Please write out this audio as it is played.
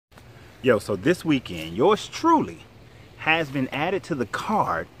Yo, so this weekend, yours truly has been added to the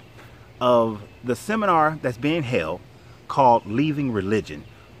card of the seminar that's being held called Leaving Religion.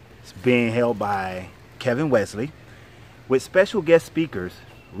 It's being held by Kevin Wesley with special guest speakers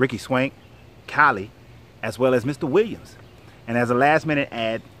Ricky Swank, Kylie, as well as Mr. Williams. And as a last minute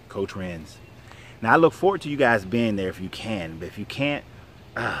ad, Coach Renz. Now I look forward to you guys being there if you can. But if you can't,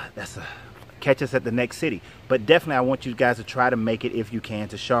 catch us at the next city. But definitely I want you guys to try to make it if you can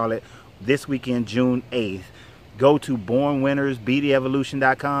to Charlotte this weekend, June 8th. Go to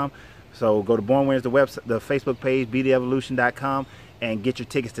bornwinnersbtheevolution.com. So go to Born Winners, the website, the Facebook page, btheevolution.com, and get your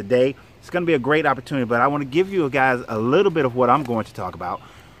tickets today. It's going to be a great opportunity, but I want to give you guys a little bit of what I'm going to talk about,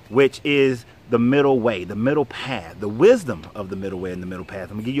 which is the middle way, the middle path, the wisdom of the middle way and the middle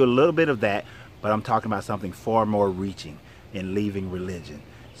path. I'm going to give you a little bit of that, but I'm talking about something far more reaching in leaving religion.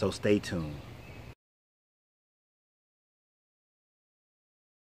 So stay tuned.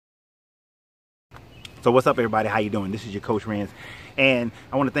 So what's up, everybody? How you doing? This is your Coach Renz, and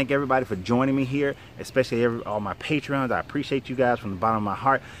I want to thank everybody for joining me here, especially all my Patreons. I appreciate you guys from the bottom of my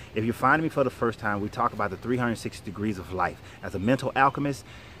heart. If you're finding me for the first time, we talk about the 360 degrees of life. As a mental alchemist,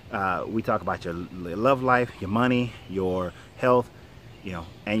 we talk about your love life, your money, your health,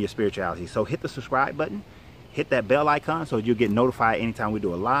 and your spirituality. So hit the subscribe button, hit that bell icon so you'll get notified anytime we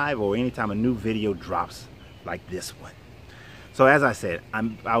do a live or anytime a new video drops like this one. So as I said,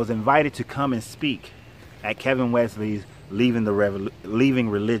 I was invited to come and speak at Kevin Wesley's Leaving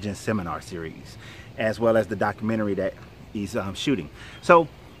Religion seminar series, as well as the documentary that he's shooting. So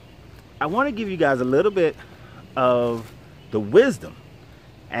I want to give you guys a little bit of the wisdom,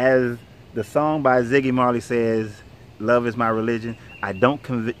 as the song by Ziggy Marley says, love is my religion. I don't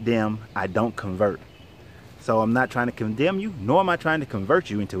condemn, I don't convert. So I'm not trying to condemn you, nor am I trying to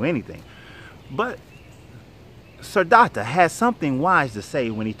convert you into anything. But Siddhartha has something wise to say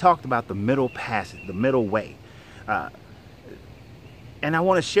when he talked about the middle passage, the middle way. And I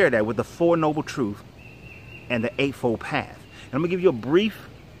want to share that with the Four Noble Truths and the Eightfold Path. And I'm going to give you a brief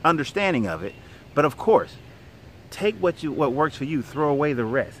understanding of it. But of course, take what works for you, throw away the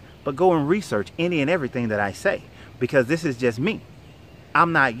rest. But go and research any and everything that I say, because this is just me.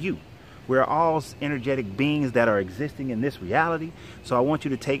 I'm not you. We're all energetic beings that are existing in this reality. So I want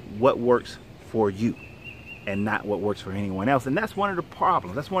you to take what works for you and not what works for anyone else. And that's one of the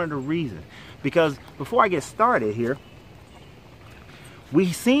problems. That's one of the reasons. Because before I get started here,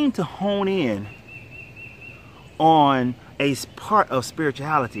 we seem to hone in on a part of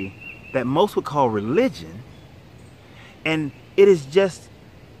spirituality that most would call religion, and it is just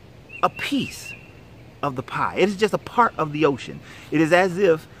a piece of the pie. It is just a part of the ocean. It is as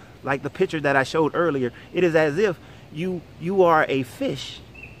if, like the picture that I showed earlier, it is as if you are a fish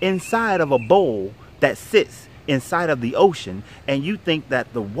inside of a bowl that sits inside of the ocean, and you think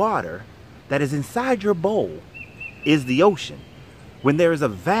that the water that is inside your bowl is the ocean, when there is a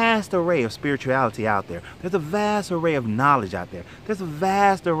vast array of spirituality out there. There's a vast array of knowledge out there. There's a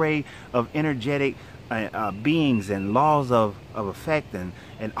vast array of energetic beings and laws of effect and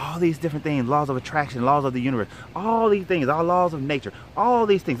all these different things, laws of attraction, laws of the universe, all these things, all laws of nature, all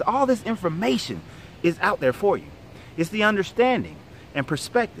these things, all this information is out there for you. It's the understanding and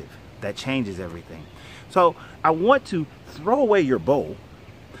perspective that changes everything. So I want to throw away your bowl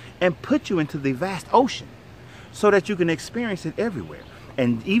and put you into the vast ocean so that you can experience it everywhere.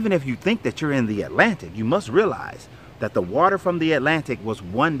 And even if you think that you're in the Atlantic, you must realize that the water from the Atlantic was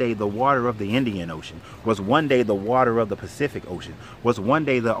one day the water of the Indian Ocean, was one day the water of the Pacific Ocean, was one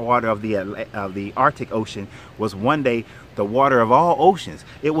day the water of the Arctic Ocean, was one day the water of all oceans.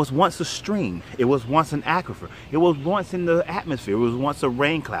 It was once a stream. It was once an aquifer. It was once in the atmosphere. It was once a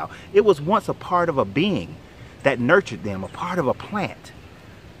rain cloud. It was once a part of a being that nurtured them, a part of a plant.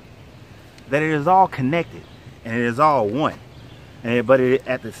 That it is all connected and it is all one. But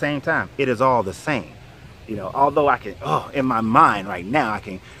at the same time, it is all the same. Although I can, in my mind right now, I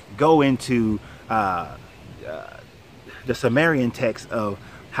can go into the Sumerian text of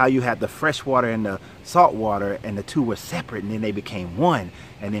how you had the fresh water and the salt water, and the two were separate, and then they became one,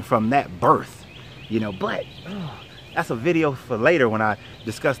 and then from that birth, but that's a video for later when I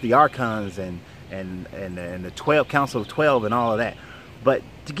discuss the archons and the 12 Council of 12 and all of that. But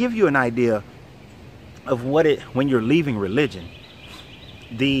to give you an idea of when you're leaving religion,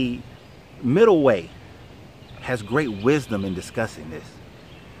 the middle way has great wisdom in discussing this.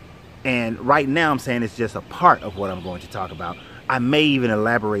 And right now I'm saying it's just a part of what I'm going to talk about. I may even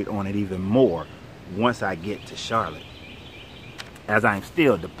elaborate on it even more once I get to Charlotte, as I'm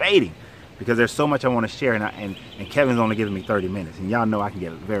still debating, because there's so much I want to share, and Kevin's only giving me 30 minutes, and y'all know I can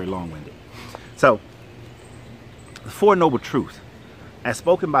get very long-winded. So, the Four Noble Truths. as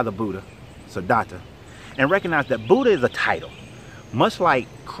spoken by the Buddha, Siddhartha, and recognize that Buddha is a title, much like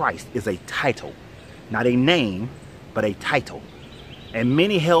Christ is a title, not a name, but a title. And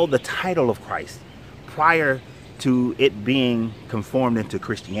many held the title of Christ prior to it being conformed into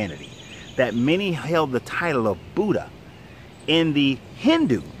Christianity. That many held the title of Buddha. In the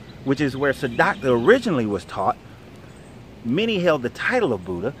Hindu, which is where Siddhartha originally was taught, many held the title of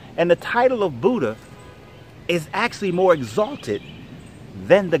Buddha, and the title of Buddha is actually more exalted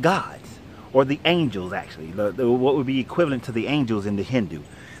than the gods, or the angels actually, what would be equivalent to the angels in the Hindu.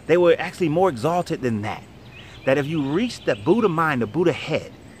 They were actually more exalted than that. That if you reached the Buddha mind, the Buddha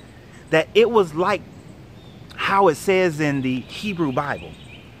head, that it was like how it says in the Hebrew Bible,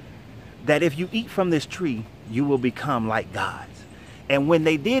 that if you eat from this tree, you will become like gods. And when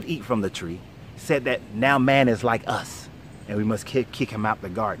they did eat from the tree, said that now man is like us, and we must kick him out the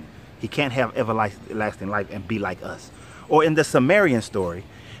garden. He can't have everlasting life and be like us. Or in the Sumerian story,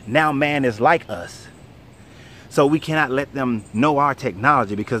 now man is like us, so we cannot let them know our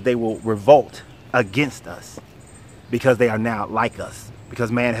technology because they will revolt against us because they are now like us.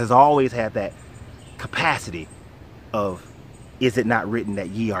 Because man has always had that capacity of, is it not written that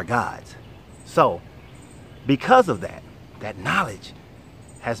ye are gods? So, because of that, that knowledge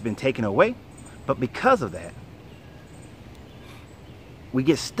has been taken away, but because of that, we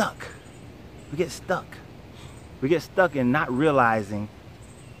get stuck. We get stuck. We get stuck in not realizing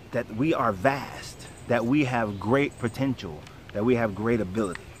that we are vast, that we have great potential, that we have great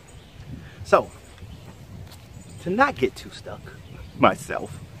ability. So, to not get too stuck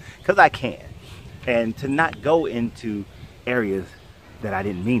myself, because I can, and to not go into areas that I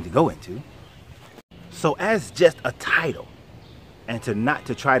didn't mean to go into. So as just a title, and to not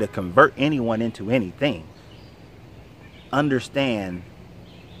to try to convert anyone into anything, understand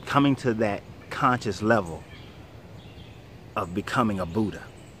coming to that conscious level of becoming a Buddha,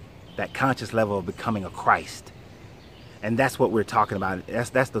 that conscious level of becoming a Christ. And that's what we're talking about.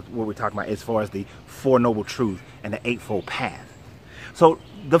 That's what we're talking about as far as the Four Noble Truths and the Eightfold Path. So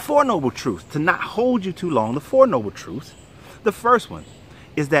the Four Noble Truths, to not hold you too long, the Four Noble Truths, the first one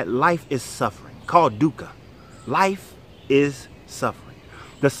is that life is suffering, called dukkha. Life is suffering.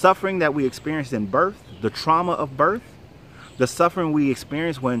 The suffering that we experience in birth, the trauma of birth, the suffering we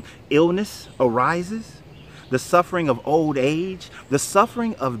experience when illness arises, the suffering of old age, the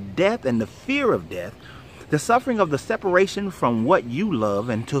suffering of death and the fear of death, the suffering of the separation from what you love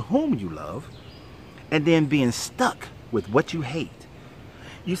and to whom you love, and then being stuck with what you hate.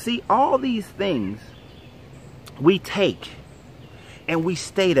 You see, all these things we take and we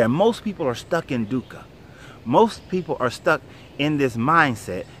stay there. Most people are stuck in dukkha. Most people are stuck in this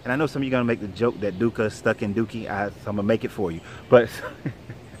mindset. And I know some of you are going to make the joke that dukkha is stuck in dookie. So I'm going to make it for you. But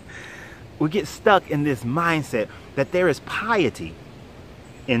we get stuck in this mindset that there is piety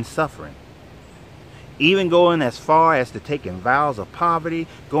in suffering. Even going as far as to taking vows of poverty,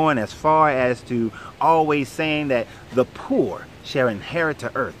 going as far as to always saying that the poor shall inherit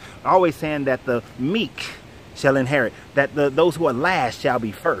the earth, always saying that the meek shall inherit, that those who are last shall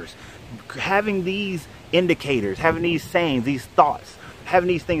be first. Having these indicators, having these sayings, these thoughts, having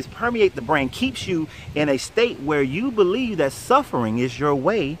these things permeate the brain keeps you in a state where you believe that suffering is your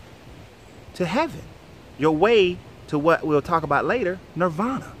way to heaven, your way to what we'll talk about later,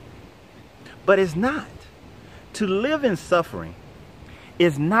 nirvana. But it's not. To live in suffering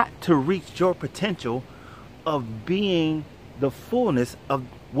is not to reach your potential of being the fullness of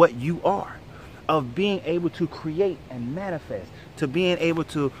what you are, of being able to create and manifest, to being able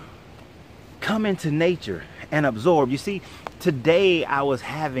to come into nature and absorb. You see, today I was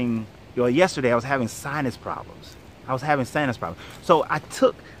having, yesterday I was having sinus problems. So I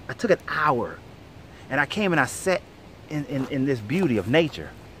took an hour and I came and I sat in this beauty of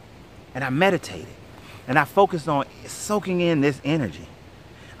nature. And I meditated, and I focused on soaking in this energy.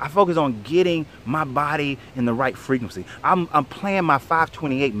 I focused on getting my body in the right frequency. I'm playing my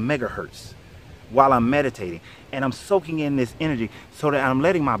 528 megahertz while I'm meditating, and I'm soaking in this energy so that I'm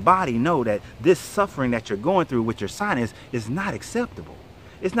letting my body know that this suffering that you're going through with your sinus is not acceptable.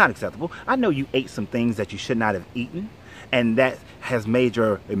 It's not acceptable. I know you ate some things that you should not have eaten, and that has made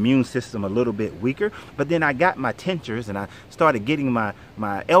your immune system a little bit weaker. But then I got my tinctures and I started getting my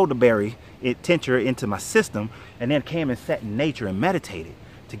elderberry tincture into my system, and then came and sat in nature and meditated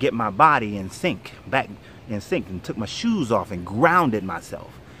to get my body in sync, back in sync, and took my shoes off and grounded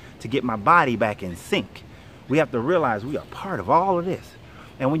myself to get my body back in sync. We have to realize we are part of all of this.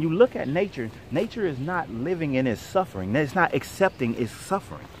 And when you look at nature, nature is not living in its suffering. It's not accepting its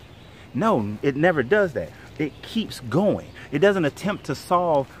suffering. No, it never does that. It keeps going. It doesn't attempt to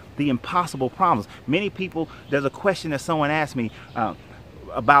solve the impossible problems. Many people, there's a question that someone asked me,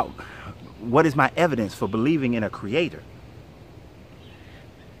 about what is my evidence for believing in a creator.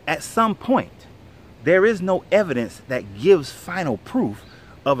 At some point, there is no evidence that gives final proof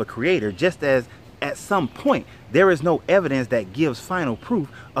of a creator, just as at some point, there is no evidence that gives final proof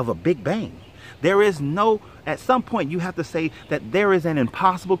of a Big Bang. There is no, at some point, you have to say that there is an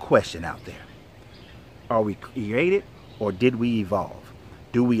impossible question out there. Are we created or did we evolve?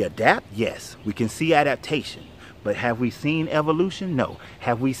 Do we adapt? Yes, we can see adaptation. But have we seen evolution? No.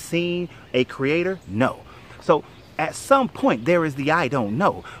 Have we seen a creator? No. So at some point, there is the I don't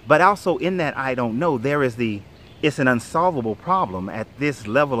know. But also in that I don't know, there is the it's an unsolvable problem at this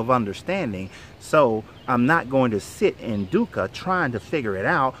level of understanding. So I'm not going to sit in dukkha trying to figure it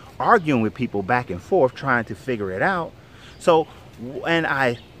out, arguing with people back and forth, trying to figure it out. So when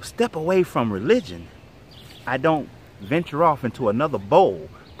I step away from religion, I don't venture off into another bowl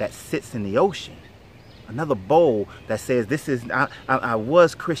that sits in the ocean. Another bowl that says, this is, I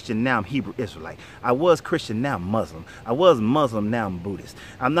was Christian, now I'm Hebrew Israelite. I was Christian, now I'm Muslim. I was Muslim, now I'm Buddhist.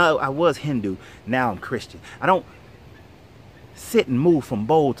 I was Hindu, now I'm Christian. I don't sit and move from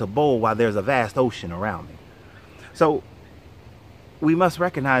bowl to bowl while there's a vast ocean around me. So we must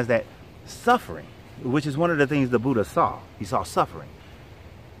recognize that suffering, which is one of the things the Buddha saw. He saw suffering.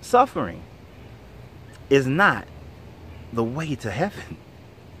 Suffering is not the way to heaven.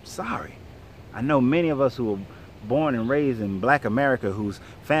 Sorry. I know many of us who were born and raised in Black America, whose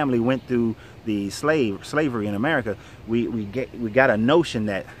family went through the slavery in America, we got a notion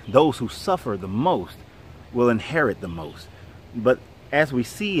that those who suffer the most will inherit the most. But as we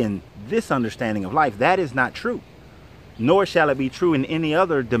see in this understanding of life, that is not true. Nor shall it be true in any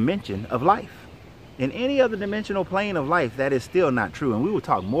other dimension of life. In any other dimensional plane of life, that is still not true. And we will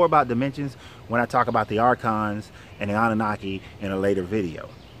talk more about dimensions when I talk about the Archons and the Anunnaki in a later video.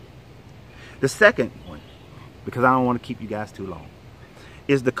 The second one, because I don't want to keep you guys too long,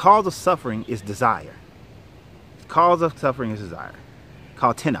 is the cause of suffering is desire. The cause of suffering is desire,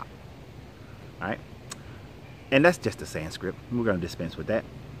 called Tenap. All right? And that's just a Sanskrit. We're going to dispense with that.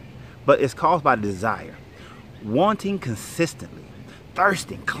 But it's caused by desire. Wanting consistently,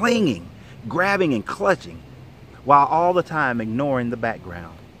 thirsting, clinging, grabbing and clutching, while all the time ignoring the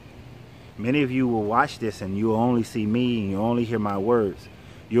background. Many of you will watch this and you will only see me and you'll only hear my words.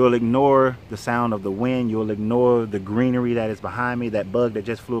 You'll ignore the sound of the wind. You'll ignore the greenery that is behind me, that bug that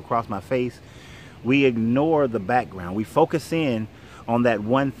just flew across my face. We ignore the background. We focus in on that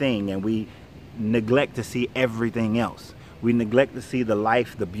one thing and we neglect to see everything else. We neglect to see the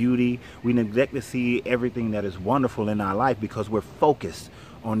life, the beauty. We neglect to see everything that is wonderful in our life because we're focused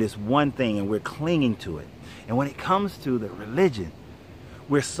on this one thing and we're clinging to it. And when it comes to the religion,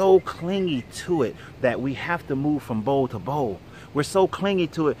 we're so clingy to it that we have to move from bowl to bowl. We're so clingy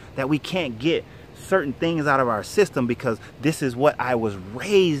to it that we can't get certain things out of our system because this is what I was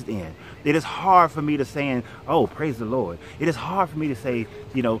raised in. It is hard for me to say, oh, praise the Lord. It is hard for me to say,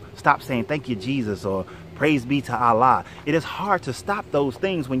 you know, stop saying thank you, Jesus, or praise be to Allah. It is hard to stop those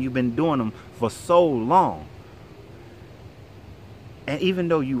things when you've been doing them for so long. And even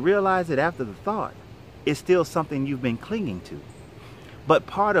though you realize it after the thought, it's still something you've been clinging to. But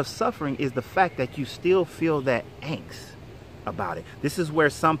part of suffering is the fact that you still feel that angst about it. This is where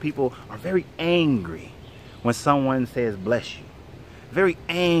some people are very angry when someone says bless you. Very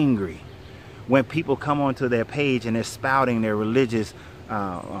angry when people come onto their page and they're spouting their religious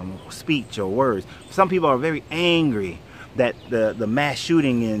speech or words. Some people are very angry that the mass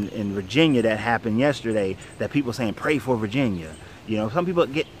shooting in Virginia that happened yesterday, that people saying pray for Virginia. You know, some people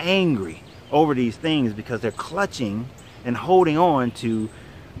get angry over these things because they're clutching and holding on to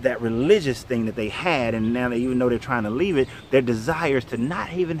that religious thing that they had, and now even though they're trying to leave it, their desires to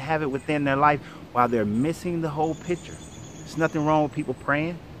not even have it within their life while they're missing the whole picture. There's nothing wrong with people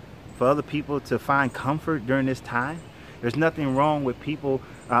praying for other people to find comfort during this time. There's nothing wrong with people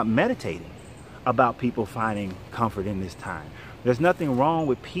meditating about people finding comfort in this time. There's nothing wrong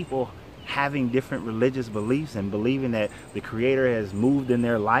with people having different religious beliefs and believing that the Creator has moved in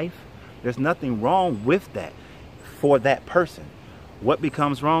their life. There's nothing wrong with that for that person. What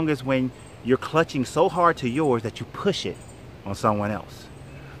becomes wrong is when you're clutching so hard to yours that you push it on someone else.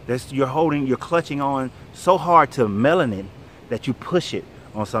 You're clutching on so hard to melanin that you push it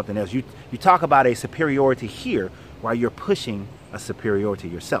on something else. You talk about a superiority here while you're pushing a superiority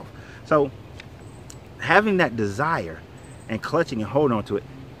yourself. So having that desire and clutching and holding on to it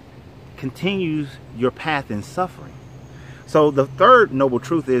continues your path in suffering. So the third noble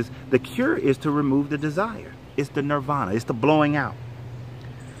truth is the cure is to remove the desire. It's the nirvana. It's the blowing out.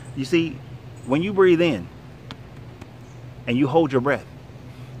 You see, when you breathe in and you hold your breath,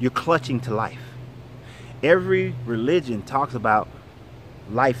 you're clutching to life. Every religion talks about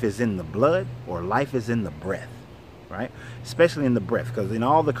life is in the blood or life is in the breath, right? Especially in the breath, because in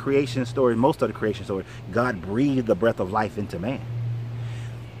all the creation stories, most of the creation stories, God breathed the breath of life into man.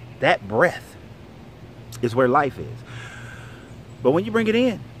 That breath is where life is. But when you bring it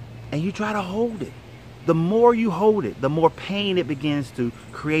in and you try to hold it, the more you hold it, the more pain it begins to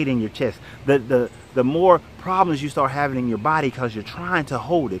create in your chest. The more problems you start having in your body because you're trying to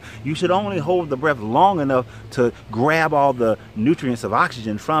hold it. You should only hold the breath long enough to grab all the nutrients of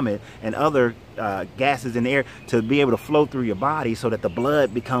oxygen from it and other gases in the air to be able to flow through your body so that the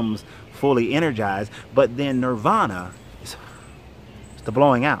blood becomes fully energized. But then nirvana is the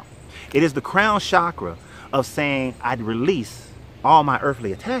blowing out. It is the crown chakra of saying, I'd release all my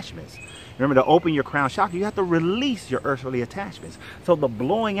earthly attachments. Remember, to open your crown chakra, you have to release your earthly attachments. So the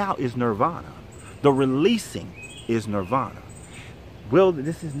blowing out is nirvana. The releasing is nirvana. Well,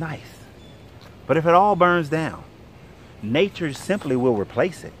 this is nice. But if it all burns down, nature simply will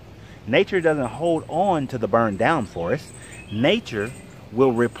replace it. Nature doesn't hold on to the burned down forest. Nature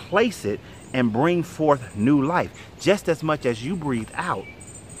will replace it and bring forth new life. Just as much as you breathe out,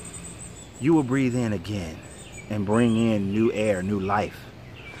 you will breathe in again and bring in new air, new life.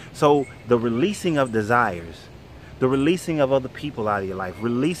 So the releasing of desires, the releasing of other people out of your life,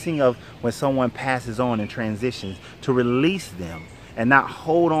 releasing of when someone passes on and transitions, to release them and not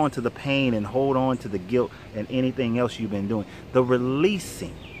hold on to the pain and hold on to the guilt and anything else you've been doing. The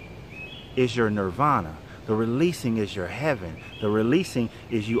releasing is your nirvana. The releasing is your heaven. The releasing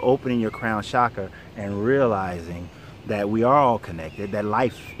is you opening your crown chakra and realizing that we are all connected, that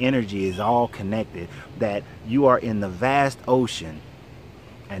life energy is all connected, that you are in the vast ocean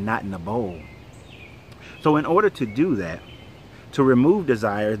and not in a bowl. So in order to do that, to remove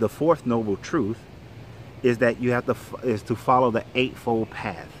desire, the fourth noble truth is that you have to follow the eightfold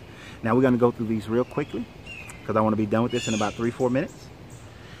path. Now we're going to go through these real quickly because I want to be done with this in about 3-4 minutes.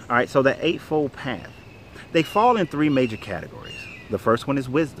 All right, so the eightfold path, they fall in 3 major categories. The first one is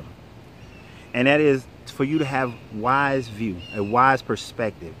wisdom, and that is for you to have wise view, a wise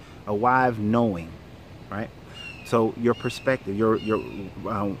perspective, a wise knowing, right? So your perspective, your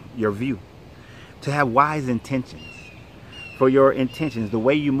view, to have wise intentions, for your intentions, the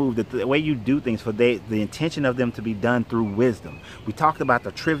way you move, the way you do things, for the intention of them to be done through wisdom. We talked about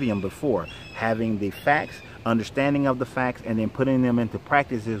the trivium before, having the facts, understanding of the facts, and then putting them into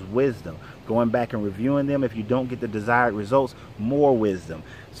practice is wisdom. Going back and reviewing them, if you don't get the desired results, more wisdom.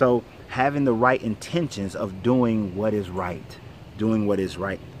 So having the right intentions of doing what is right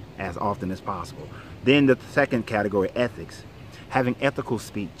as often as possible. Then the second category, ethics, having ethical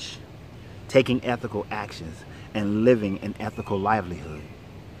speech, taking ethical actions, and living an ethical livelihood.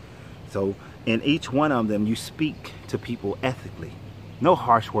 So in each one of them, you speak to people ethically. No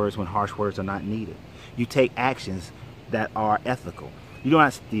harsh words when harsh words are not needed. You take actions that are ethical. You do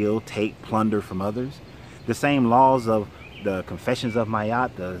not steal, take, plunder from others. The same laws of the Confessions of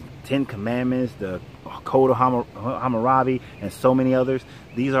Mayat, the 10 Commandments, the Code of Hammurabi, and so many others,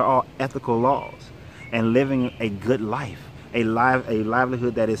 these are all ethical laws. And living a good life, a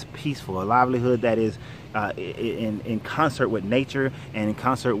livelihood that is peaceful, a livelihood that is in concert with nature and in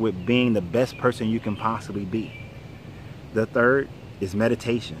concert with being the best person you can possibly be. The third is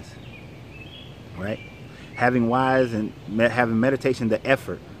meditations, right? Having wise and having meditation, the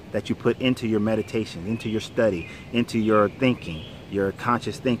effort that you put into your meditation, into your study, into your thinking, your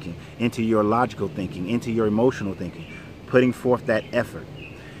conscious thinking, into your logical thinking, into your emotional thinking, putting forth that effort.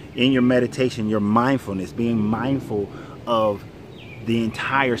 In your meditation, your mindfulness, being mindful of the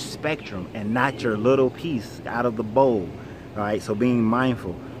entire spectrum and not your little piece out of the bowl, all right? So being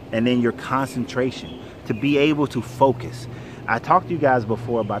mindful. And then your concentration, to be able to focus. I talked to you guys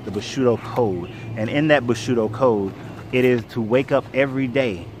before about the Bushido Code, and in that Bushido Code, it is to wake up every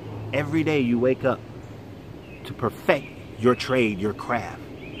day. Every day you wake up to perfect your trade, your craft.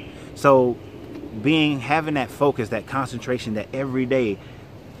 So having that focus, that concentration, that every day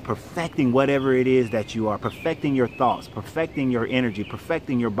perfecting whatever it is that you are, perfecting your thoughts, perfecting your energy,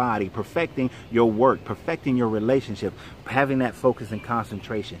 perfecting your body, perfecting your work, perfecting your relationship, having that focus and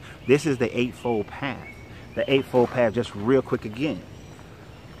concentration. This is the eightfold path. The eightfold path, just real quick again.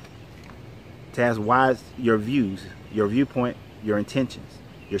 To have wise your views, your viewpoint, your intentions,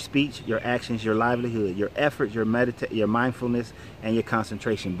 your speech, your actions, your livelihood, your effort, your mindfulness, and your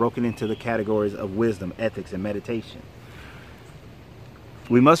concentration, broken into the categories of wisdom, ethics, and meditation.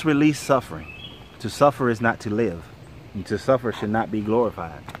 We must release suffering. To suffer is not to live. And to suffer should not be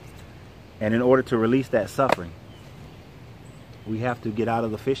glorified. And in order to release that suffering, we have to get out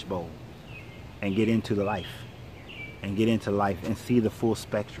of the fishbowl and get into the life. And get into life and see the full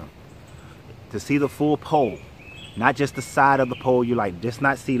spectrum. To see the full pole Not just the side of the pole you like. Just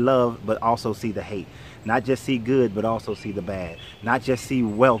not see love, but also see the hate. Not just see good, but also see the bad. Not just see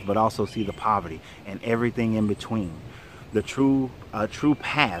wealth, but also see the poverty and everything in between. The true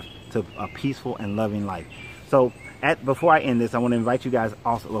path to a peaceful and loving life. So before I end this, I want to invite you guys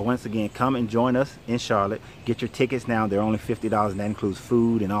also, once again, come and join us in Charlotte. Get your tickets now. They're only $50, and that includes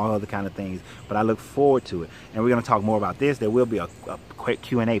food and all other kind of things. But I look forward to it. And we're going to talk more about this. There will be a quick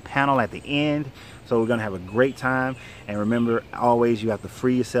Q&A panel at the end. So we're going to have a great time. And remember, always, you have to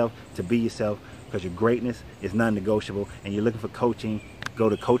free yourself to be yourself, because your greatness is non-negotiable. And you're looking for coaching, go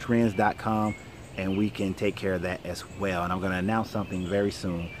to CoachRenz.com, and we can take care of that as well. And I'm going to announce something very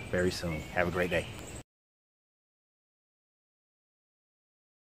soon, very soon. Have a great day.